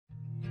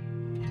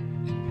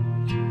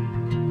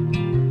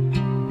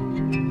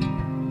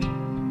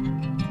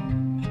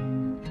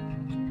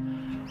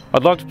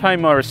I'd like to pay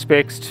my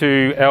respects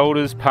to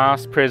elders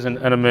past, present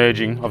and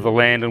emerging of the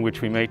land on which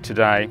we meet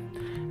today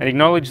and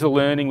acknowledge the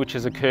learning which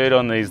has occurred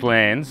on these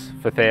lands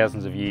for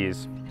thousands of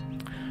years.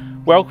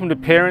 Welcome to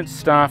parents,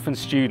 staff and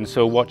students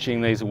who are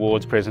watching these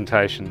awards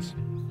presentations.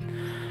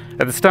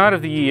 At the start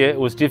of the year, it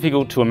was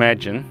difficult to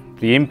imagine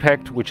the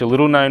impact which a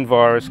little known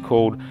virus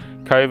called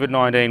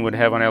COVID-19 would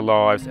have on our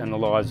lives and the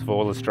lives of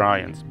all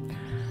Australians.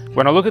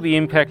 When I look at the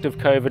impact of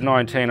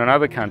COVID-19 on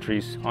other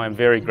countries, I am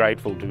very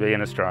grateful to be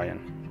an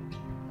Australian.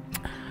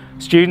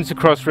 Students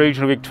across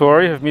regional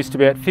Victoria have missed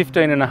about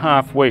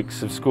 15.5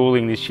 weeks of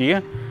schooling this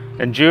year,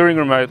 and during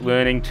remote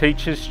learning,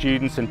 teachers,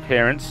 students and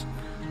parents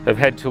have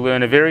had to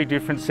learn a very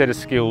different set of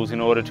skills in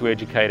order to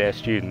educate our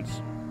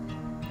students.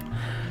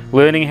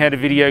 Learning how to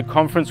video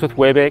conference with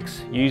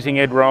WebEx, using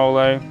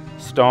Edrolo,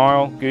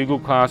 Style, Google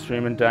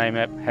Classroom and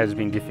Daymap has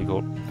been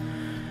difficult.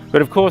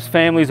 But of course,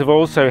 families have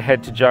also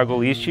had to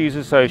juggle issues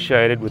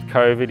associated with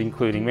COVID,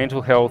 including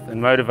mental health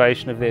and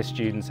motivation of their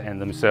students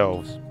and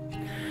themselves.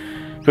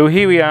 But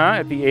here we are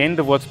at the end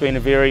of what's been a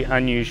very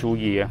unusual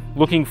year,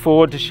 looking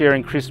forward to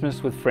sharing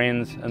Christmas with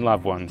friends and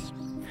loved ones.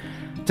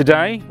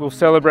 Today, we'll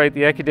celebrate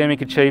the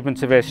academic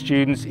achievements of our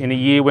students in a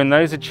year when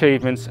those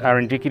achievements are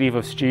indicative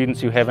of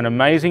students who have an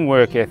amazing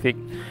work ethic,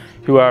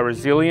 who are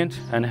resilient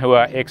and who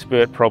are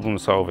expert problem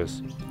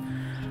solvers.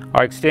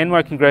 I extend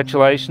my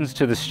congratulations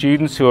to the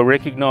students who are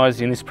recognised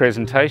in this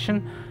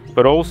presentation,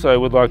 but also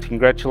would like to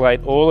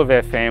congratulate all of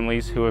our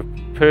families who have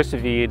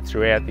persevered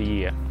throughout the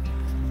year.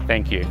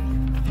 Thank you.